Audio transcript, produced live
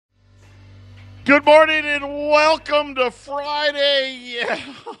Good morning and welcome to Friday. Yeah,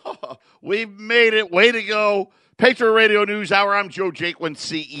 we've made it. Way to go. Patriot Radio News Hour. I'm Joe Jaquin,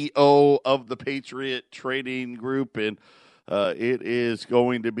 CEO of the Patriot Trading Group, and it is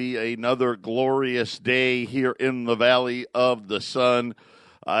going to be another glorious day here in the Valley of the Sun.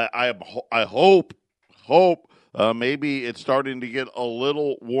 I hope maybe it's starting to get a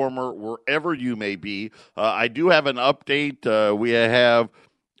little warmer wherever you may be. I do have an update. We have.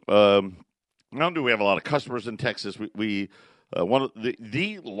 Not only do we have a lot of customers in Texas, we one of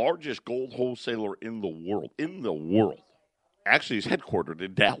the largest gold wholesaler in the world, actually is headquartered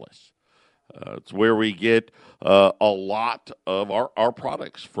in Dallas. It's where we get a lot of our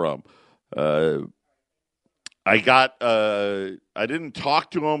products from. I didn't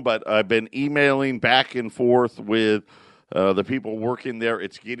talk to them, but I've been emailing back and forth with the people working there.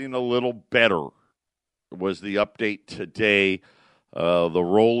 It's getting a little better, was the update today. The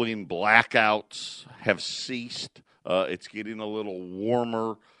rolling blackouts have ceased. It's getting a little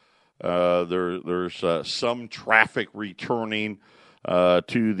warmer. There's some traffic returning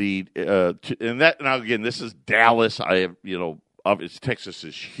to the and that now again. This is Dallas. Texas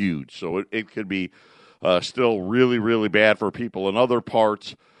is huge, so it could be still really really bad for people in other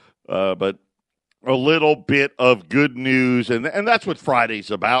parts, but a little bit of good news, and that's what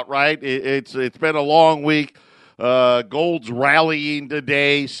Friday's about, right? It's been a long week. Gold's rallying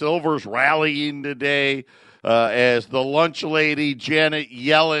today. Silver's rallying today as the lunch lady, Janet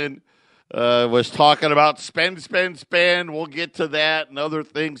Yellen, was talking about spend. We'll get to that and other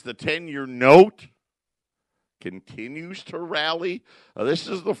things. The 10-year note continues to rally. This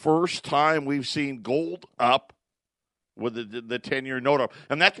is the first time we've seen gold up with the 10-year note up.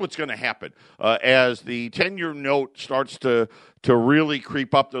 And that's what's going to happen as the 10-year note starts to really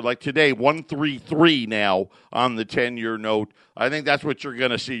creep up there. Like today, 133 now on the 10-year note. I think that's what you're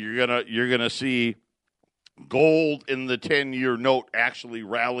going to see. You're going to see gold in the 10-year note actually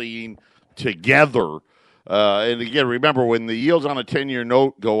rallying together. And again, remember, when the yields on a 10-year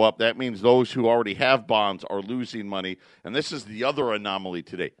note go up, that means those who already have bonds are losing money. And this is the other anomaly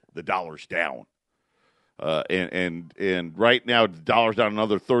today. The dollar's down. And right now the dollar's down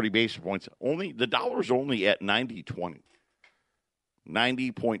another 30 basis points. The dollar's only at 90.20,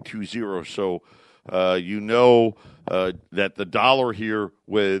 90.20. So that the dollar here,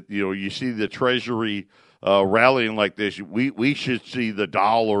 with you see the Treasury rallying like this, we should see the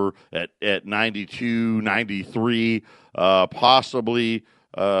dollar at 92, 93, possibly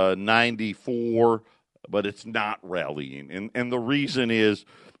 94, but it's not rallying, and the reason is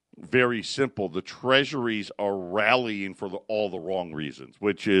very simple. The treasuries are rallying for all the wrong reasons,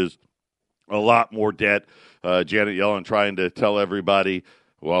 which is a lot more debt. Janet Yellen trying to tell everybody,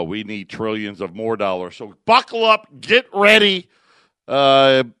 well, we need trillions of more dollars. So buckle up, get ready.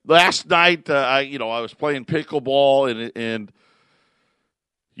 Last night, I was playing pickleball, and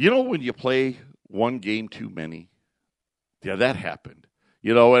when you play one game too many, yeah, that happened.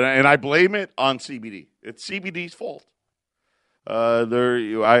 And I blame it on CBD. It's CBD's fault. I've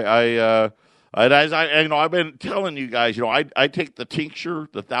been telling you guys, I take the tincture,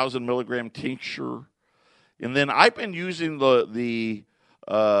 the 1,000 milligram tincture, and then I've been using the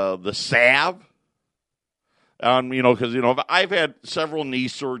salve. Because I've had several knee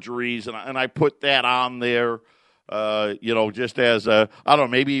surgeries, and I put that on there, just as I don't know,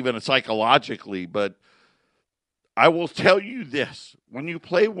 maybe even psychologically. But I will tell you this: when you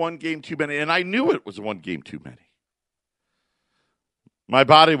play one game too many, and I knew it was one game too many. My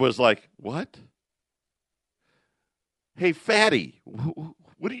body was like, what? Hey, fatty,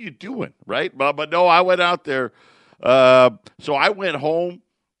 what are you doing, right? But no, I went out there. So I went home,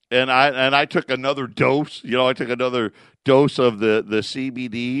 and I took another dose. I took another dose of the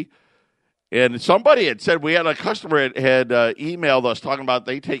CBD. And somebody had said, we had a customer had emailed us talking about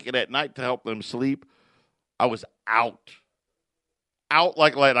they take it at night to help them sleep. I was out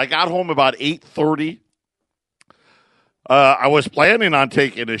like light. I got home about 8:30. I was planning on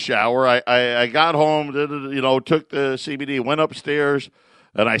taking a shower. I got home, took the CBD, went upstairs,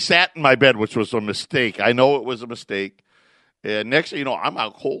 and I sat in my bed, which was a mistake. I know it was a mistake. And next thing you know, I'm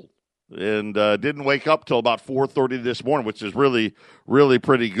out cold and didn't wake up till about 4:30 this morning, which is really, really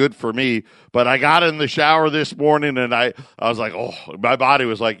pretty good for me. But I got in the shower this morning, and I was like, oh, my body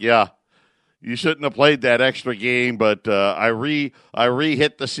was like, yeah, you shouldn't have played that extra game. But I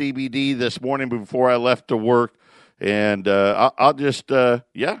re-hit the CBD this morning before I left to work. And I'll just, there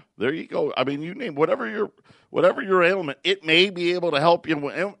you go. I mean, you name whatever your ailment, it may be able to help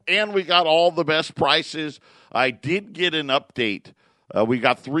you. And we got all the best prices. I did get an update. We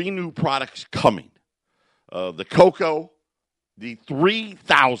got 3 new products coming. The cocoa the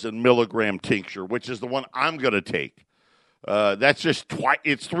 3,000 milligram tincture, which is the one I'm going to take. That's just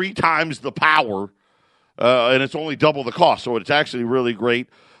it's 3 times the power, and it's only double the cost. So it's actually really great.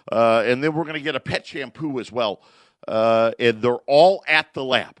 And then we're going to get a pet shampoo as well. And they're all at the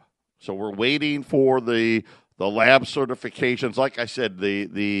lab. So we're waiting for the lab certifications. Like I said,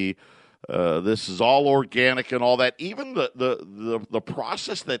 this is all organic and all that. Even the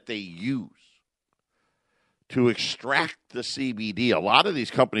process that they use to extract the CBD, a lot of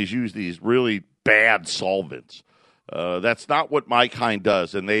these companies use these really bad solvents. That's not what My Kind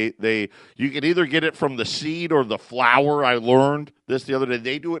does. And you can either get it from the seed or the flower. I learned this the other day.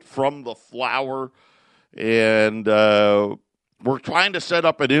 They do it from the flower. And we're trying to set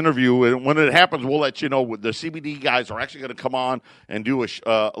up an interview. And when it happens, we'll let you know. The CBD guys are actually going to come on and do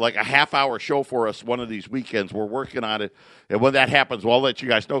like a half-hour show for us one of these weekends. We're working on it. And when that happens, well, I'll let you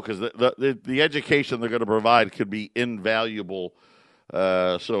guys know because the education they're going to provide could be invaluable.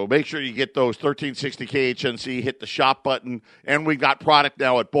 So make sure you get those 1360 KHNC, hit the shop button, and we've got product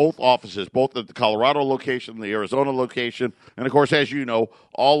now at both offices, both at the Colorado location, the Arizona location, and of course, as you know,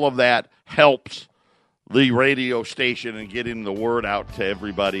 all of that helps the radio station and getting the word out to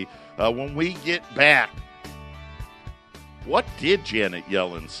everybody. When we get back, what did Janet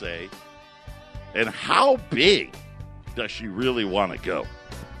Yellen say, and how big does she really want to go?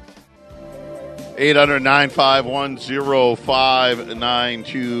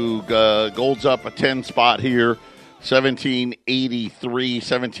 800-951-0592. Gold's up a 10 spot here, 1783,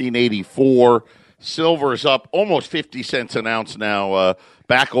 1784. Silver's up almost 50 cents an ounce now,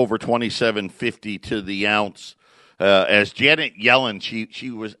 back over 27.50 to the ounce. As Janet Yellen,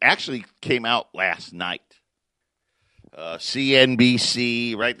 she was actually came out last night.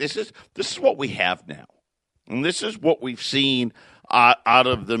 CNBC, right? This is what we have now, and this is what we've seen out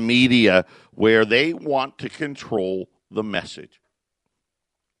of the media, where they want to control the message.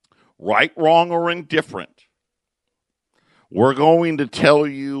 Right, wrong, or indifferent. We're going to tell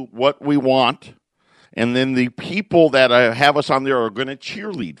you what we want, and then the people that have us on there are going to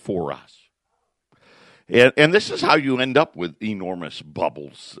cheerlead for us. And this is how you end up with enormous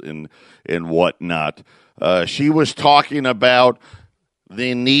bubbles and whatnot. She was talking about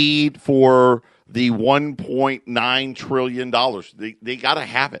the need for the $1.9 trillion. They got to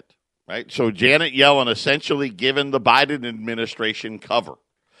have it, right? So Janet Yellen essentially given the Biden administration cover.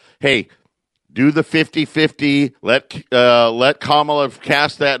 Hey, do the 50-50. Let Kamala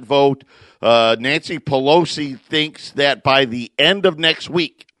cast that vote. Nancy Pelosi thinks that by the end of next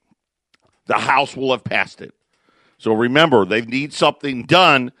week, the House will have passed it. So remember, they need something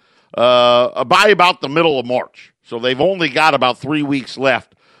done by about the middle of March. So they've only got about 3 weeks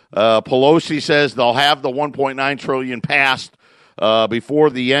left. Pelosi says they'll have the $1.9 trillion passed before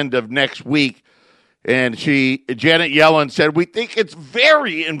the end of next week. And Janet Yellen said, we think it's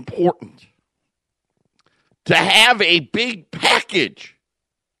very important to have a big package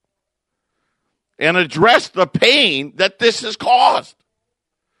and address the pain that this has caused.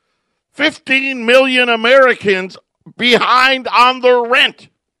 15 million Americans behind on their rent.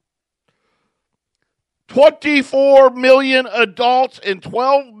 24 million adults and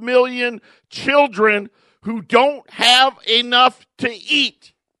 12 million children who don't have enough to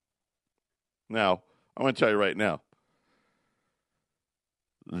eat. Now, I'm going to tell you right now,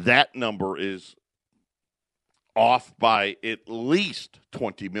 that number is off by at least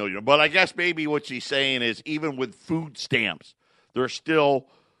 20 million. But I guess maybe what she's saying is even with food stamps, there's still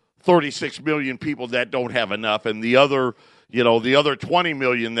 36 million people that don't have enough, and the other 20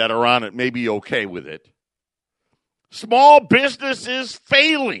 million that are on it may be okay with it. Small business is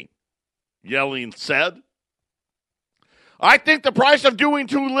failing, Yellen said. I think the price of doing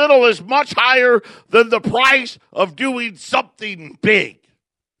too little is much higher than the price of doing something big.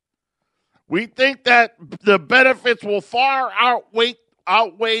 We think that the benefits will far outweigh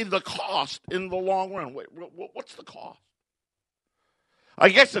the cost in the long run. Wait, what's the cost? I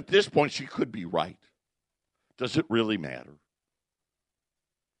guess at this point she could be right. Does it really matter?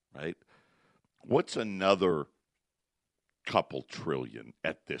 Right? What's another couple trillion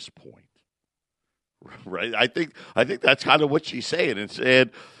at this point? Right? I think that's kind of what she's saying.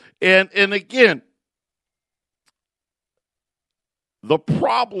 And again, the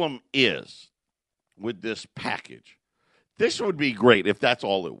problem is with this package. This would be great if that's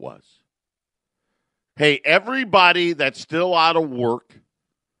all it was. Hey, everybody that's still out of work,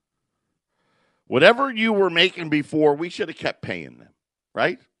 whatever you were making before, we should have kept paying them,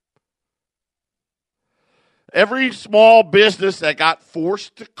 right? Every small business that got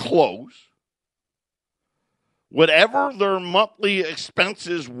forced to close, whatever their monthly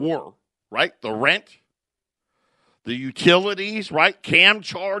expenses were, right? The rent, the utilities, right? CAM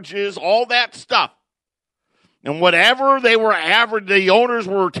charges, all that stuff. And whatever they were average, the owners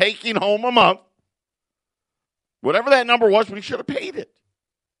were taking home a month, whatever that number was, we should have paid it.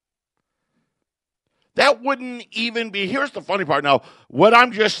 That wouldn't even be, here's the funny part. Now, what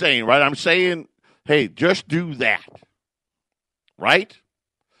I'm just saying, right? I'm saying, hey, just do that, right?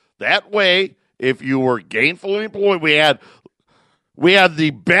 That way, if you were gainfully employed, we had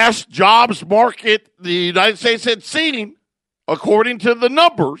the best jobs market the United States had seen, according to the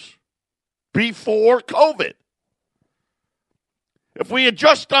numbers, before COVID. If we had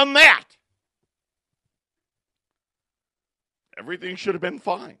just done that, everything should have been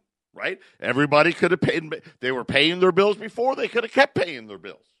fine, right? Everybody could have paid. They were paying their bills before. They could have kept paying their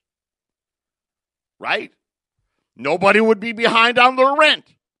bills, right? Nobody would be behind on their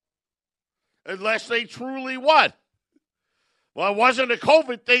rent unless they truly what? Well, it wasn't a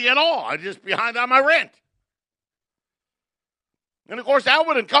COVID thing at all. I'm just behind on my rent. And, of course, that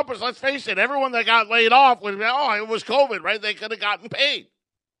would encompass, let's face it, everyone that got laid off would be, oh, it was COVID, right? They could have gotten paid.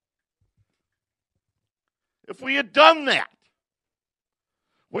 If we had done that,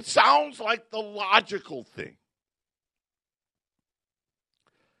 what sounds like the logical thing,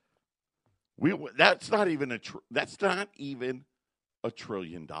 that's not even $1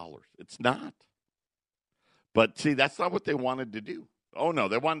 trillion. It's not. But, see, that's not what they wanted to do. Oh, no,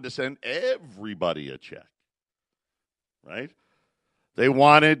 they wanted to send everybody a check, right? They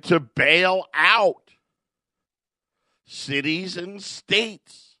wanted to bail out cities and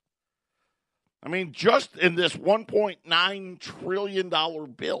states. I mean, just in this $1.9 trillion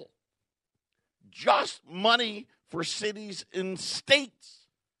bill, just money for cities and states,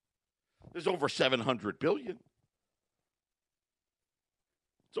 there's over $700 billion.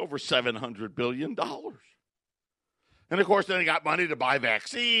 It's over $700 billion. And, of course, then they got money to buy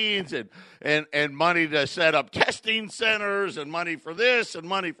vaccines and money to set up testing centers and money for this and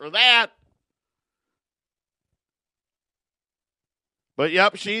money for that. But,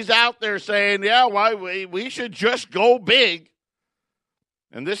 yep, she's out there saying, yeah, why we should just go big.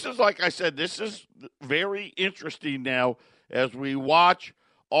 And this is, like I said, this is very interesting now as we watch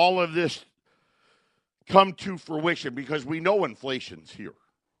all of this come to fruition because we know inflation's here.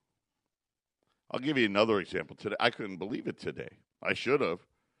 I'll give you another example today. I couldn't believe it today. I should have.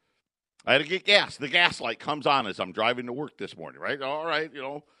 I had to get gas. The gas light comes on as I'm driving to work this morning, right? All right,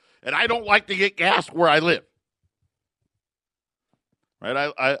 and I don't like to get gas where I live.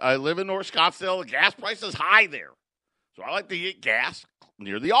 Right? I live in North Scottsdale. The gas price is high there. So I like to get gas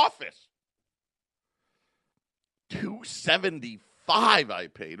near the office. $2.75 I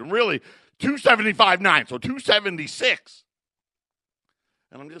paid. And really, $2.75.9, so $2.76.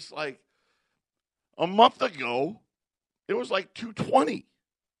 And I'm just like, a month ago, it was like $2.20.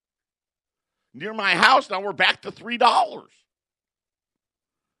 Near my house, now we're back to $3.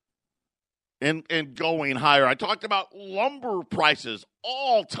 And going higher. I talked about lumber prices,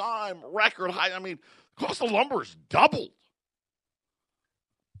 all-time record high. I mean, the cost of lumber's doubled.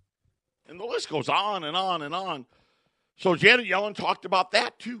 And the list goes on and on and on. So Janet Yellen talked about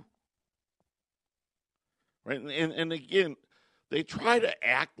that too. Right? And again, they try to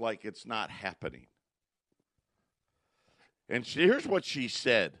act like it's not happening. And here's what she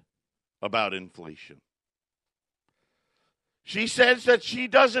said about inflation. She says that she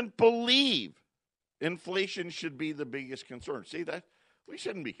doesn't believe inflation should be the biggest concern. See that? We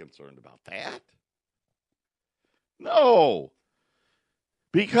shouldn't be concerned about that. No.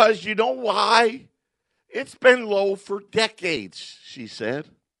 Because you know why? It's been low for decades, she said.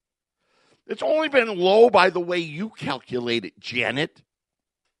 It's only been low by the way you calculate it, Janet.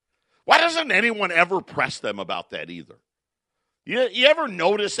 Why doesn't anyone ever press them about that either? You ever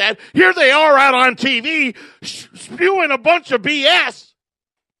notice that? Here they are out on TV spewing a bunch of BS.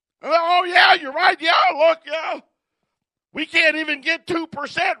 Oh, yeah, you're right. Yeah, look, yeah. We can't even get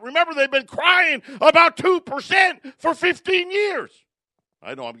 2%. Remember, they've been crying about 2% for 15 years.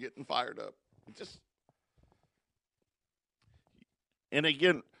 I know I'm getting fired up. And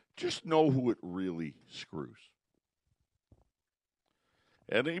again, just know who it really screws.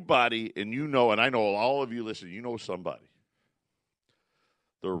 Anybody, and you know, and I know all of you listen, you know somebody.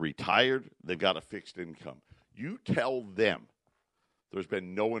 They're retired. They've got a fixed income. You tell them there's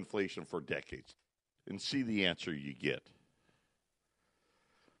been no inflation for decades and see the answer you get.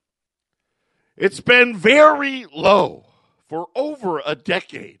 It's been very low for over a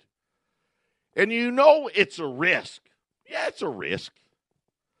decade. And you know it's a risk. Yeah, it's a risk.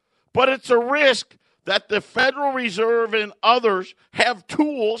 But it's a risk that the Federal Reserve and others have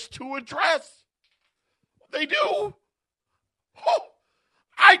tools to address. They do. Oh,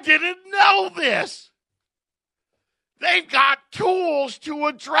 I didn't know this. They've got tools to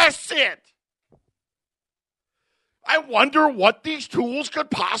address it. I wonder what these tools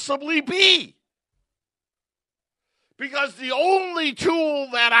could possibly be. Because the only tool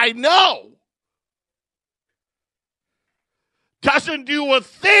that I know doesn't do a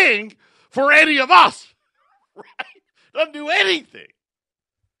thing for any of us, right? Doesn't do anything.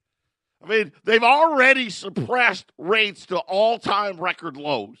 I mean, they've already suppressed rates to all-time record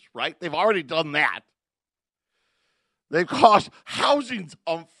lows, right? They've already done that. They've caused housing's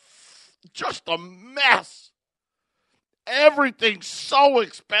just a mess. Everything's so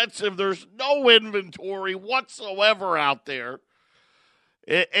expensive. There's no inventory whatsoever out there.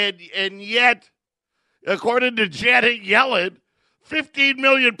 And yet, according to Janet Yellen, 15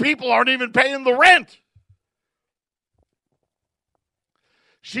 million people aren't even paying the rent.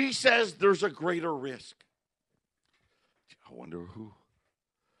 She says there's a greater risk. I wonder who.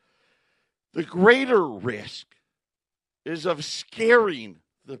 The greater risk is of scaring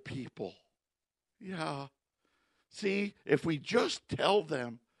the people. Yeah. See, if we just tell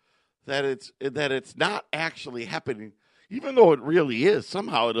them that it's not actually happening, even though it really is,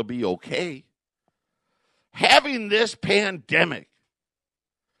 somehow it'll be okay. Having this pandemic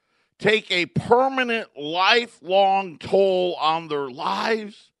take a permanent, lifelong toll on their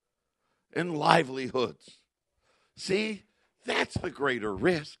lives and livelihoods. See, that's the greater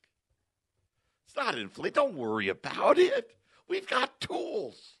risk. It's not inflation. Don't worry about it. We've got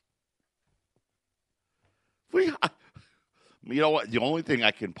tools. You know what? The only thing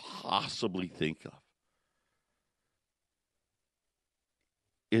I can possibly think of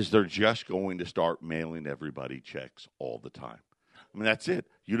is they're just going to start mailing everybody checks all the time. I mean, that's it.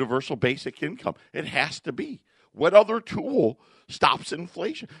 Universal basic income. It has to be. What other tool stops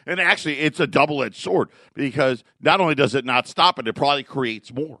inflation? And actually, it's a double-edged sword because not only does it not stop it, it probably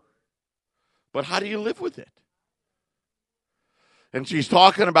creates more. But how do you live with it? And she's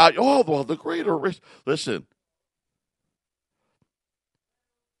talking about, the greater risk. Listen,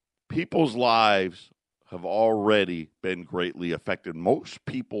 people's lives have already been greatly affected. Most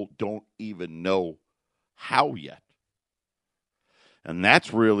people don't even know how yet. And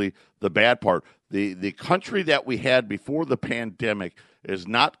that's really the bad part. The country that we had before the pandemic is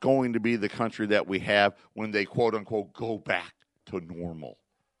not going to be the country that we have when they, quote unquote, go back to normal.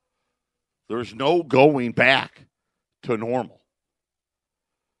 There's no going back to normal.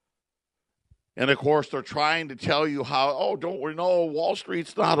 And, of course, they're trying to tell you how, don't we know Wall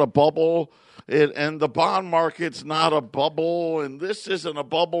Street's not a bubble and the bond market's not a bubble and this isn't a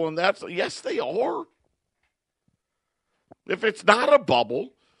bubble and that's, yes, they are. If it's not a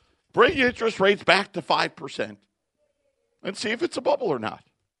bubble, bring interest rates back to 5% and see if it's a bubble or not.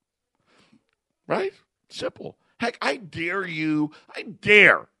 Right? Simple. Heck, I dare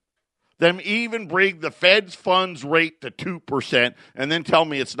them even bring the Fed's funds rate to 2% and then tell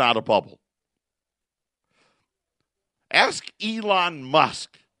me it's not a bubble. Ask Elon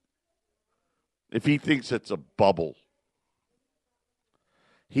Musk if he thinks it's a bubble.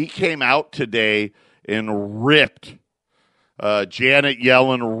 He came out today and ripped Janet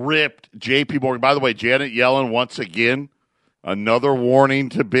Yellen, ripped J.P. Morgan. By the way, Janet Yellen, once again, another warning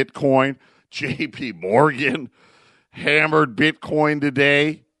to Bitcoin. J.P. Morgan hammered Bitcoin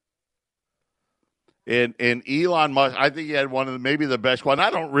today. And Elon Musk, I think he had one of maybe the best one. I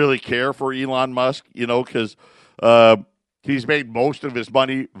don't really care for Elon Musk, because he's made most of his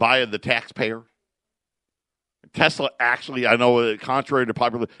money via the taxpayer. Tesla actually, I know, contrary to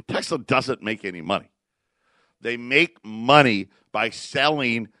popular, Tesla doesn't make any money. They make money by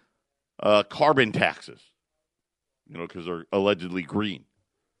selling carbon taxes, because they're allegedly green.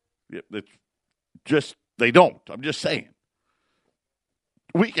 It's just, they don't. I'm just saying.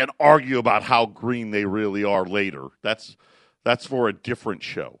 We can argue about how green they really are later. That's for a different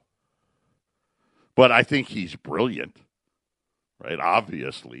show. But I think he's brilliant, right?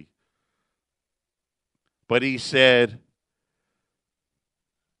 Obviously. But he said,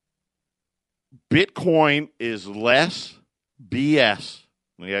 Bitcoin is less BS,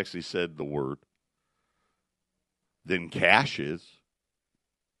 and he actually said the word, than cash is.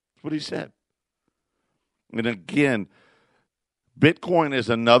 That's what he said. And again, Bitcoin is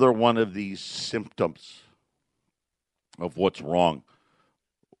another one of these symptoms of what's wrong.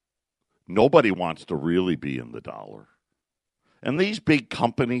 Nobody wants to really be in the dollar. And these big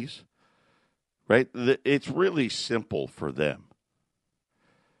companies, right, it's really simple for them.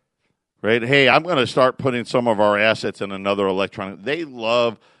 Right? Hey, I'm going to start putting some of our assets in another electronic. They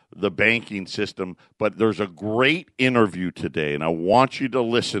love the banking system, but there's a great interview today, and I want you to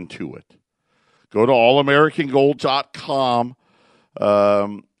listen to it. Go to allamericangold.com.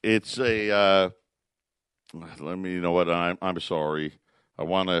 It's a let me, you know what, I'm sorry. I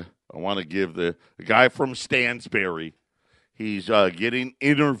want to give the guy from Stansberry. He's getting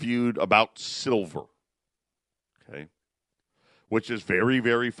interviewed about silver. Okay. Which is very,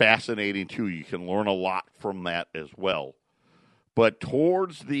 very fascinating, too. You can learn a lot from that as well. But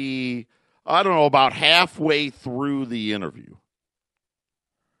towards the, I don't know, about halfway through the interview,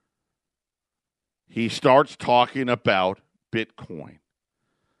 he starts talking about Bitcoin.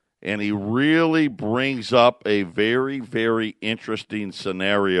 And he really brings up a very, very interesting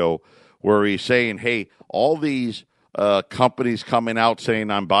scenario where he's saying, hey, all these companies coming out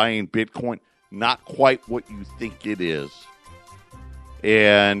saying I'm buying Bitcoin, not quite what you think it is.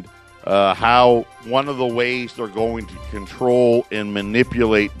 And how one of the ways they're going to control and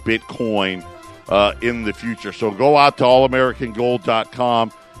manipulate Bitcoin in the future. So go out to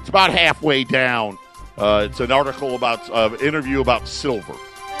allamericangold.com. It's about halfway down. It's an article about interview about silver.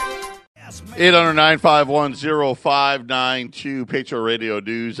 800-951-0592, Patriot Radio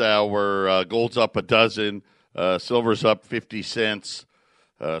News Hour. Gold's up a dozen. Silver's up 50 cents.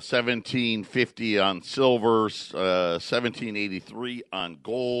 17.50 on silver, 17.83 on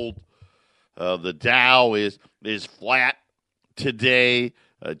gold. The Dow is flat today.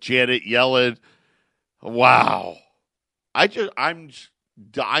 Janet Yellen, wow! I'm just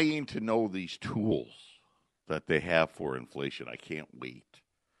dying to know these tools that they have for inflation. I can't wait.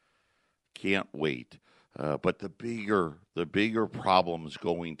 But the bigger problem is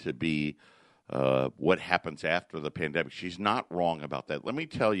going to be what happens after the pandemic. She's not wrong about that. Let me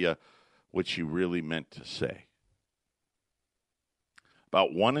tell you what she really meant to say.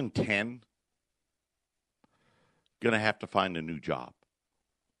 About 1 in 10 going to have to find a new job.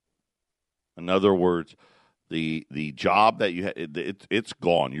 In other words, the job that you had, it's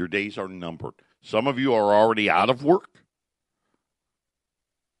gone. Your days are numbered. Some of you are already out of work,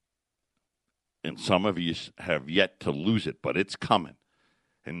 and some of you have yet to lose it, but it's coming,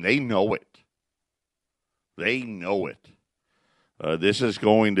 and they know it. They know it. This is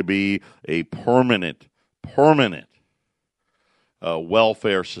going to be a permanent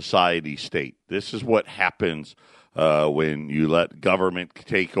welfare society state. This is what happens when you let government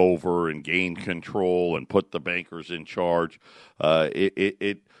take over and gain control and put the bankers in charge.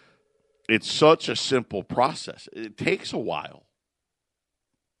 It's such a simple process. It takes a while.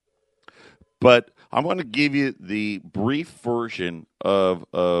 But I'm going to give you the brief version of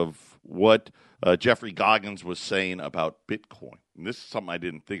what Jeffrey Goggins was saying about Bitcoin. And this is something I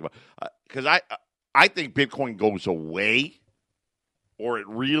didn't think about. Because I think Bitcoin goes away, or it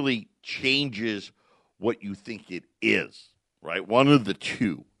really changes what you think it is, right? One of the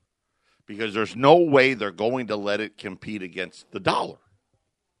two. Because there's no way they're going to let it compete against the dollar.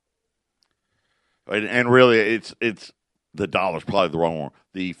 Right? And really, it's the dollar's probably the wrong one.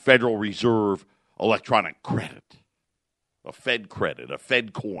 The Federal Reserve electronic credit. A Fed credit, a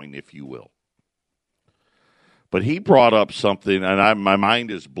Fed coin, if you will. But he brought up something, and my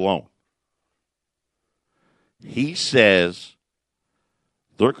mind is blown. He says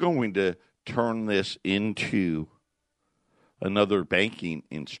they're going to turn this into another banking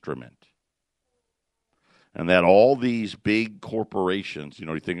instrument. And that all these big corporations,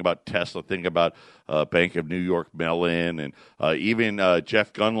 you think about Tesla, think about Bank of New York Mellon, and even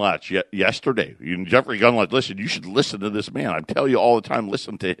Jeff Gundlach yesterday. Jeffrey Gundlach, listen, you should listen to this man. I tell you all the time,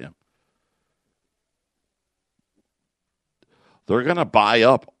 listen to him. They're going to buy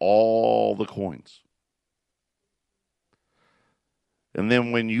up all the coins. And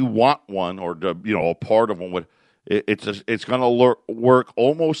then when you want one, or a part of one, it's going to work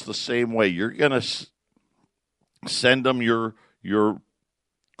almost the same way. You're going to send them your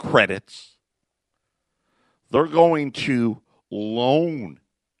credits. They're going to loan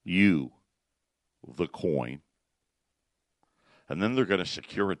you the coin, and then they're going to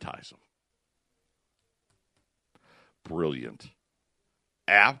securitize them. Brilliant.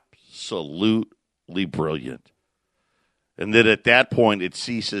 Absolutely brilliant. And then at that point, it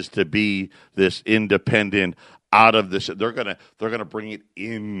ceases to be this independent out of this. They're gonna bring it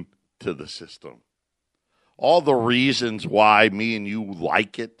into the system. All the reasons why me and you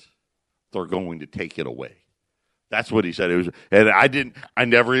like it, they're going to take it away. That's what he said. And I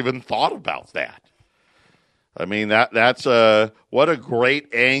never even thought about that. I mean, that's what a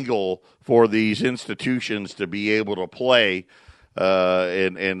great angle for these institutions to be able to play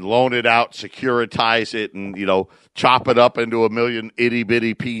and loan it out, securitize it, and chop it up into a million itty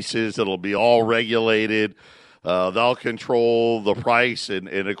bitty pieces. It'll be all regulated. They'll control the price, and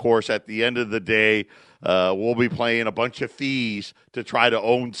of course, at the end of the day, we'll be paying a bunch of fees to try to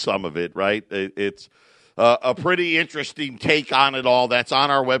own some of it. Right? It's a pretty interesting take on it all. That's on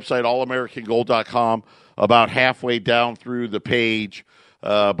our website, allamericangold.com. about halfway down through the page,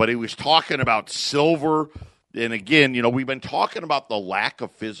 but he was talking about silver. And again, we've been talking about the lack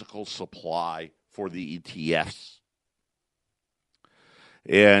of physical supply for the ETFs.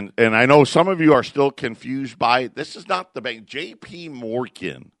 And I know some of you are still confused by it. This is not the bank. J.P.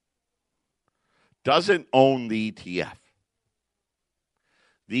 Morgan doesn't own the ETF.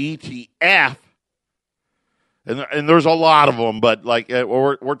 The ETF, and there's a lot of them, but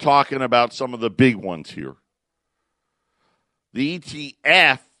we're talking about some of the big ones here. The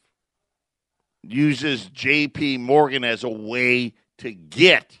ETF uses J.P. Morgan as a way to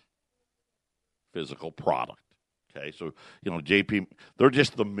get physical product. Okay, so, JP, they're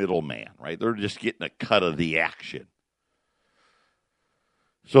just the middleman, right? They're just getting a cut of the action.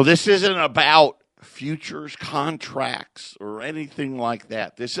 So this isn't about futures contracts or anything like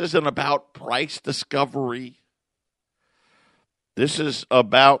that. This isn't about price discovery. This is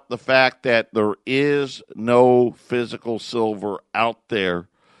about the fact that there is no physical silver out there,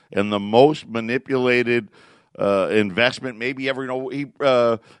 and the most manipulated investment maybe ever.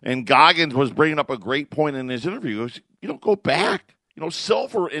 And Goggins was bringing up a great point in his interview. He goes, go back.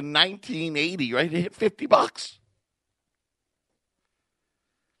 Silver in 1980, right? It hit $50.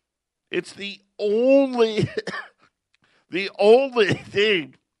 It's the only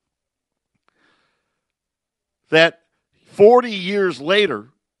thing that 40 years later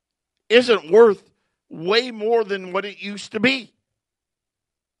isn't worth way more than what it used to be.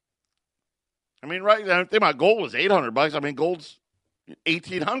 I mean, right now, think about gold is $800. I mean, gold's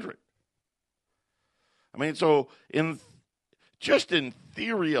 $1,800. I mean, so in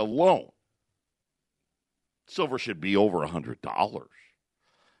theory alone, silver should be over $100.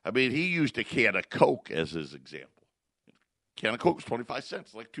 I mean, he used a can of Coke as his example. A can of Coke was 25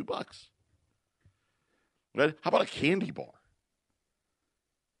 cents, like $2. Right? How about a candy bar?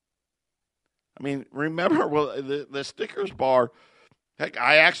 I mean, remember, the Snickers bar. Heck,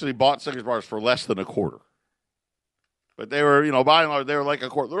 I actually bought Snickers bars for less than a quarter. But they were, by and large, they were like a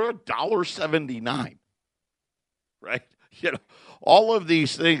quarter. They're $1.79, right? All of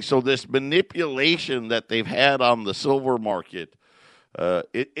these things. So this manipulation that they've had on the silver market,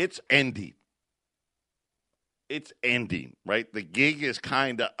 it's ending. It's ending, right? The gig is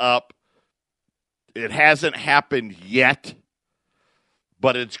kind of up. It hasn't happened yet,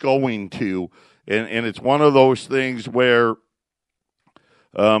 but it's going to. And it's one of those things where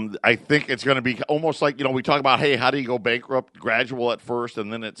I think it's going to be almost like, we talk about, hey, how do you go bankrupt? Gradual at first,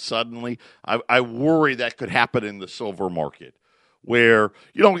 and then it's suddenly. I worry that could happen in the silver market where,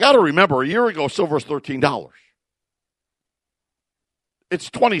 we got to remember, a year ago, silver was $13. It's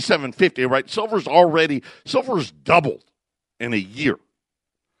 $27.50, right? Silver's doubled in a year.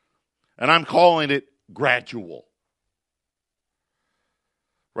 And I'm calling it gradual.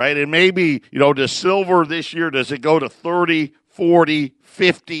 Right? And maybe, does silver this year, does it go to 30, 40,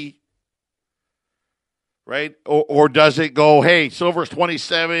 50? Right? Or does it go, hey, silver's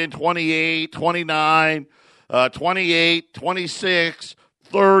 27, 28, 29, 28, 26,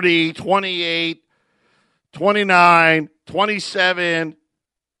 30, 28, 29, 27,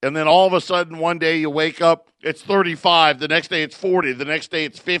 and then all of a sudden one day you wake up, it's 35, the next day it's 40, the next day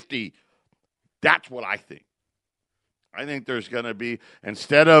it's 50. That's what I think. I think there's going to be,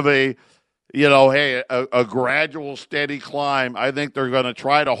 instead of a gradual, steady climb, I think they're going to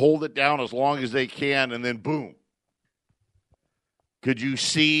try to hold it down as long as they can, and then boom. Could you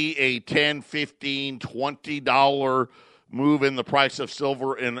see a $10, $15, $20 move in the price of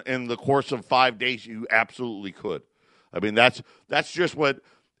silver in the course of 5 days? You absolutely could. I mean, that's just what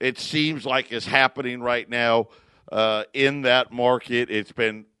it seems like is happening right now in that market. It's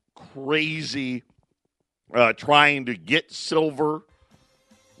been crazy trying to get silver.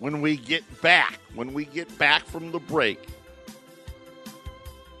 When we get back from the break,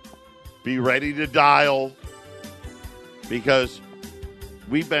 be ready to dial, because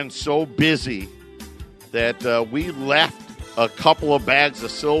we've been so busy that we left a couple of bags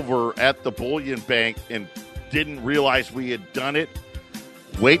of silver at the bullion bank and didn't realize we had done it.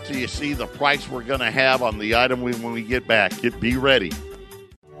 Wait till you see the price we're going to have on the item when we get back. Be ready.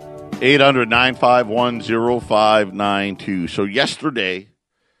 800-951-0592. So yesterday,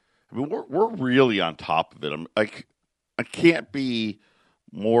 I mean, we're really on top of it. I can't be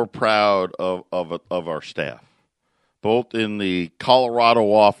more proud of our staff, both in the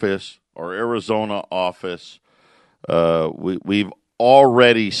Colorado office or Arizona office. We've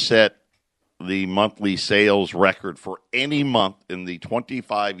already set the monthly sales record for any month in the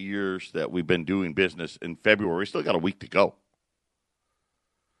 25 years that we've been doing business in February. We still got a week to go.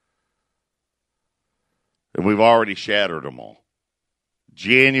 And we've already shattered them all.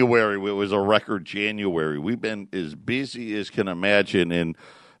 January, it was a record January. We've been as busy as can imagine, and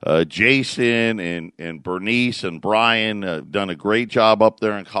Jason and Bernice and Brian have done a great job up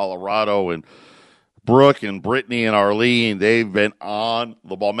there in Colorado, and Brooke and Brittany and Arlene, they've been on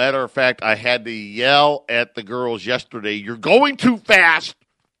the ball. Matter of fact, I had to yell at the girls yesterday, "You're going too fast.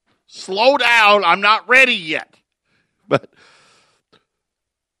 Slow down. I'm not ready yet." But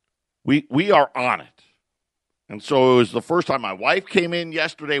we are on it. And so it was the first time my wife came in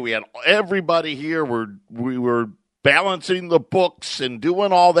yesterday. We had everybody here. We were balancing the books and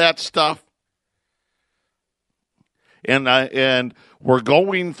doing all that stuff. And we're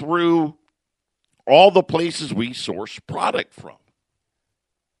going through all the places we source product from.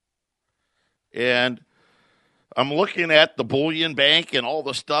 And I'm looking at the bullion bank and all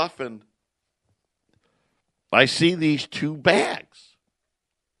the stuff, and I see these 2 bags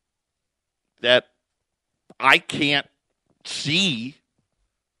that I can't see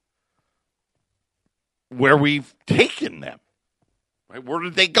where we've taken them. Right? Where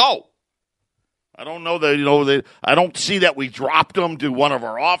did they go? I don't know that, I don't see that we dropped them to one of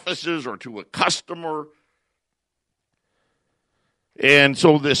our offices or to a customer. And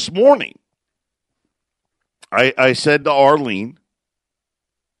so this morning, I said to Arlene,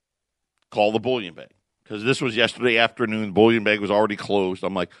 call the bullion bank. Because this was yesterday afternoon. The bullion bank was already closed.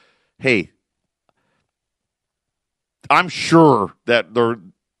 I'm like, hey, I'm sure that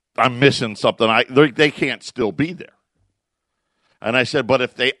I'm missing something. They can't still be there. And I said, but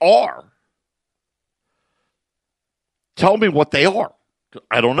if they are, tell me what they are.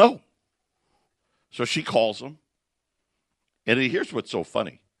 I don't know. So she calls them. And here's what's so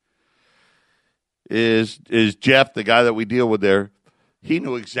funny. Is Jeff, the guy that we deal with there, he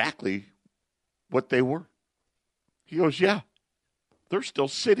knew exactly what they were. He goes, yeah, they're still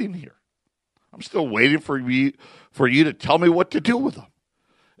sitting here. I'm still waiting for you to tell me what to do with them.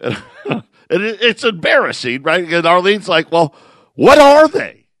 And it's embarrassing, right? And Arlene's like, well, what are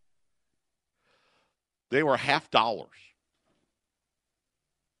they? They were $50.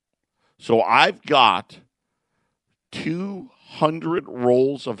 So I've got 200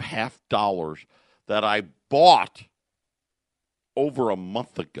 rolls of $50 that I bought over a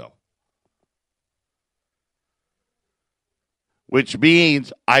month ago. Which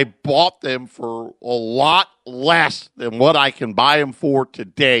means I bought them for a lot less than what I can buy them for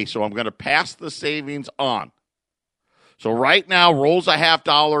today. So I'm going to pass the savings on. So right now, rolls of $50,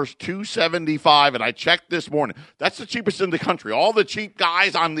 $2.75, and I checked this morning. That's the cheapest in the country. All the cheap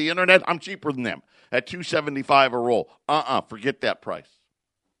guys on the internet, I'm cheaper than them at $2.75 a roll. Forget that price.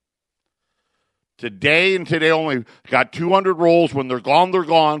 Today and today only, got 200 rolls. When they're gone, they're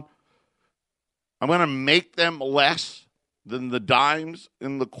gone. I'm going to make them less than the dimes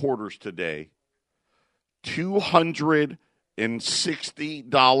and the quarters today.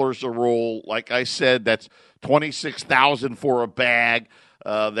 $260 a roll. Like I said, that's $26,000 for a bag.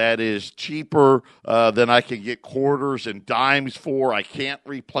 That is cheaper than I can get quarters and dimes for. I can't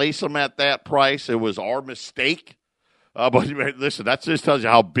replace them at that price. It was our mistake. But listen, that just tells you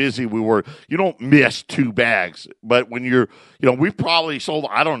how busy we were. You don't miss 2 bags. But when we've probably sold,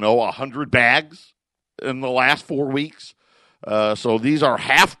 100 bags in the last 4 weeks. So these are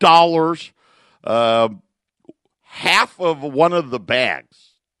 $50. Half of one of the bags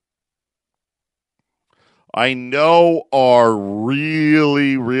I know are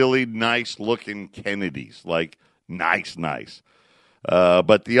really, really nice looking Kennedys, like nice.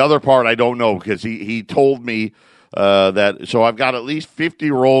 But the other part I don't know because he told me that. So I've got at least 50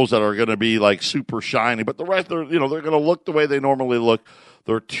 rolls that are going to be like super shiny, but the rest they're going to look the way they normally look.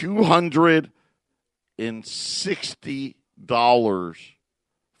 They're $260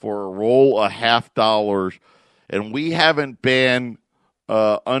 for a roll of $50, and we haven't been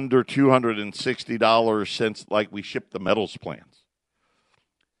under $260 since like we shipped the metals plans.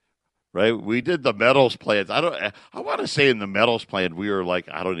 Right? We did the metals plans. I want to say in the metals plan we were like,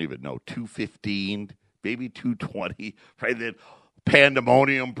 I don't even know, 215, maybe 220. Right? Then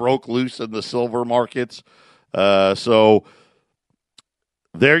pandemonium broke loose in the silver markets. So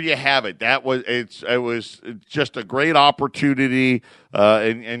there you have it. It was just a great opportunity,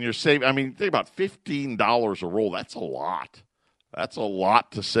 and you're saving. I mean, think about $15 a roll. That's a lot. That's a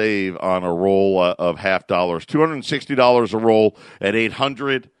lot to save on a roll of $50. $260 a roll at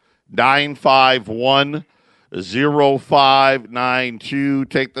 800-951-0592.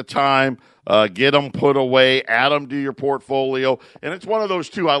 Take the time, get them put away, add them to your portfolio, and it's one of those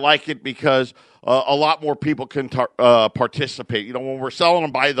too. I like it because a lot more people can participate. When we're selling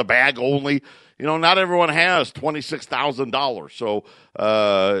them by the bag only, not everyone has $26,000. So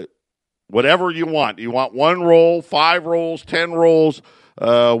Whatever you want. You want 1 roll, 5 rolls, 10 rolls.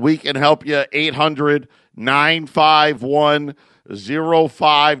 We can help you.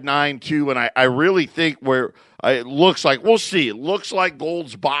 800-951-0592. And I really think it looks like, we'll see. It looks like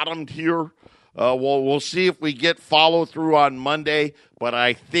gold's bottomed here. We'll see if we get follow through on Monday. But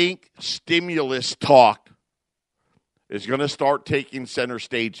I think stimulus talk is going to start taking center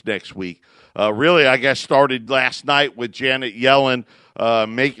stage next week. Really, I guess, started last night with Janet Yellen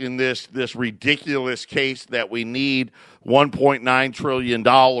making this ridiculous case that we need $1.9 trillion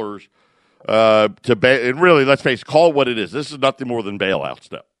and really, let's face it, call it what it is. This is nothing more than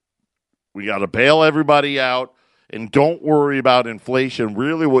bailouts now. We got to bail everybody out, and don't worry about inflation.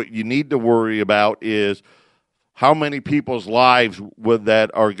 Really, what you need to worry about is how many people's lives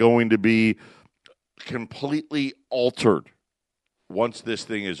that are going to be completely altered once this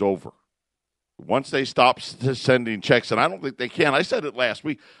thing is over. Once they stop sending checks, and I don't think they can. I said it last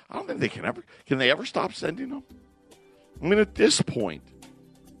week. I don't think they can they ever stop sending them? I mean, at this point,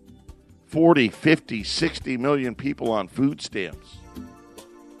 40, 50, 60 million people on food stamps.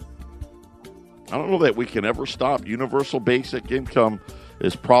 I don't know that we can ever stop. Universal basic income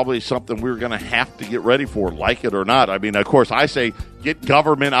is probably something we're going to have to get ready for, like it or not. I mean, of course, I say get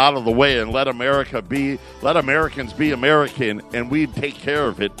government out of the way and let Americans be American, and we'd take care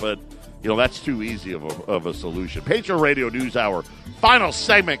of it. But that's too easy of a solution. Patriot Radio News Hour, final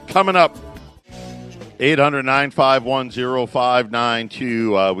segment coming up.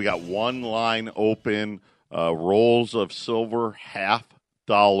 800-951-0592. We got one line open. Rolls of silver, $half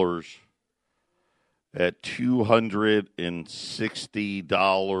at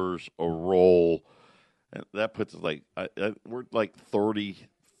 $260 a roll. And that puts us we're like $30,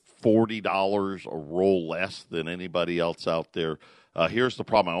 $40 a roll less than anybody else out there. Here's the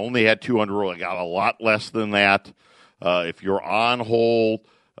problem. I only had 200 roll. I got a lot less than that. If you're on hold,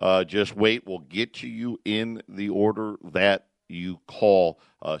 just wait. We'll get to you in the order that you call.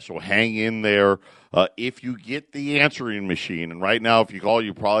 So hang in there. If you get the answering machine, and right now if you call,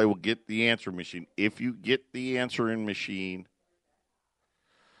 you probably will get the answering machine. If you get the answering machine,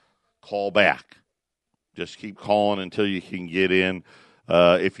 call back. Just keep calling until you can get in.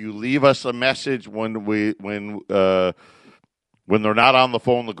 If you leave us a message when they're not on the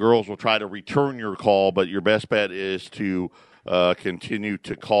phone, the girls will try to return your call, but your best bet is to continue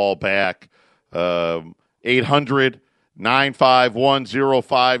to call back.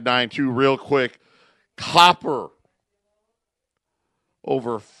 800-951-0592. Real quick, copper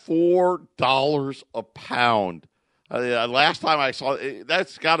over $4 a pound. Last time I saw it,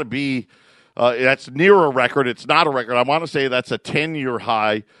 that's got to be that's near a record. It's not a record. I want to say that's a 10-year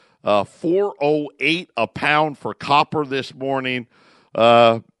high. 408 a pound for copper this morning.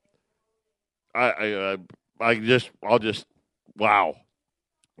 I'll just wow.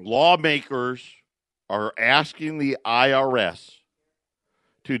 Lawmakers are asking the IRS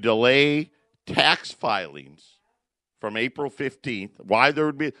to delay tax filings from April 15th. Why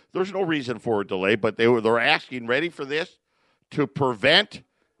there's no reason for a delay, but they're asking, ready for this, to prevent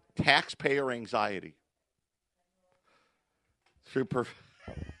taxpayer anxiety.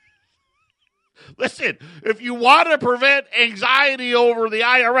 Listen, if you want to prevent anxiety over the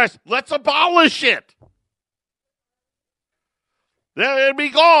IRS, let's abolish it. Then it'd be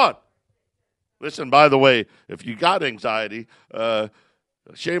gone. Listen, by the way, if you got anxiety,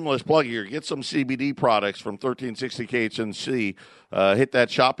 shameless plug here, get some CBD products from 1360 KHNC. Hit that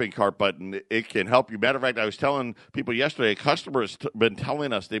shopping cart button. It can help you. Matter of fact, I was telling people yesterday, a customer has been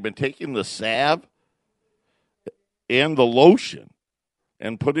telling us they've been taking the salve and the lotion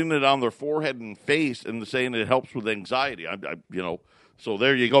and putting it on their forehead and face and saying it helps with anxiety. So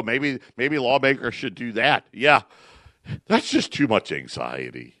there you go. Maybe lawmakers should do that. Yeah, that's just too much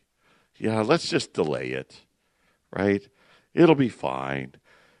anxiety. Yeah, let's just delay it, right? It'll be fine.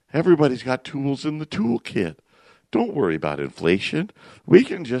 Everybody's got tools in the toolkit. Don't worry about inflation. We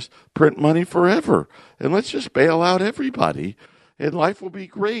can just print money forever, and let's just bail out everybody, and life will be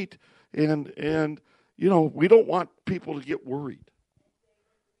great. And we don't want people to get worried.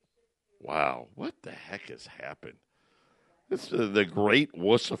 Wow, what the heck has happened? It's the great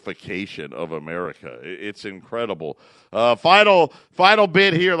wussification of America. It's incredible. Final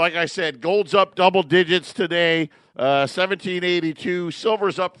bid here. Like I said, gold's up double digits today, 1782.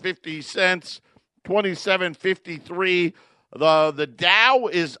 Silver's up 50 cents, 27.53. The Dow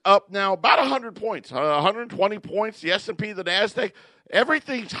is up now about 100 points, 120 points. The S&P, the NASDAQ,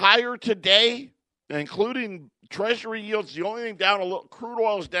 everything's higher today, including Treasury yields. The only thing down a little, crude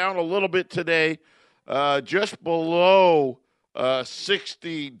oil is down a little bit today, just below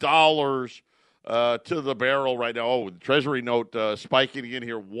 $60 to the barrel right now. Oh, the Treasury note spiking again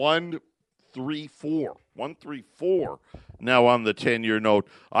here, 1 134. 134 now on the 10-year note.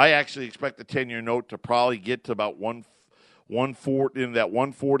 I actually expect the 10-year note to probably get to about 140 in that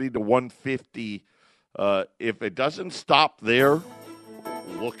 140 to 150. If it doesn't stop there,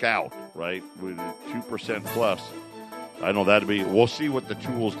 look out, right? With 2% plus. I know that'd be, we'll see what the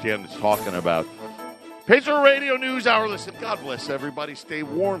tools Jen is talking about. Patriot Radio News Hour. Listen, God bless everybody. Stay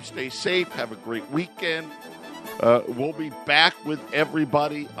warm, stay safe, have a great weekend. We'll be back with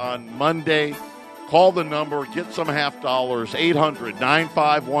everybody on Monday. Call the number, get some $50,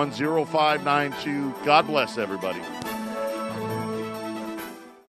 800-951-0592. God bless everybody.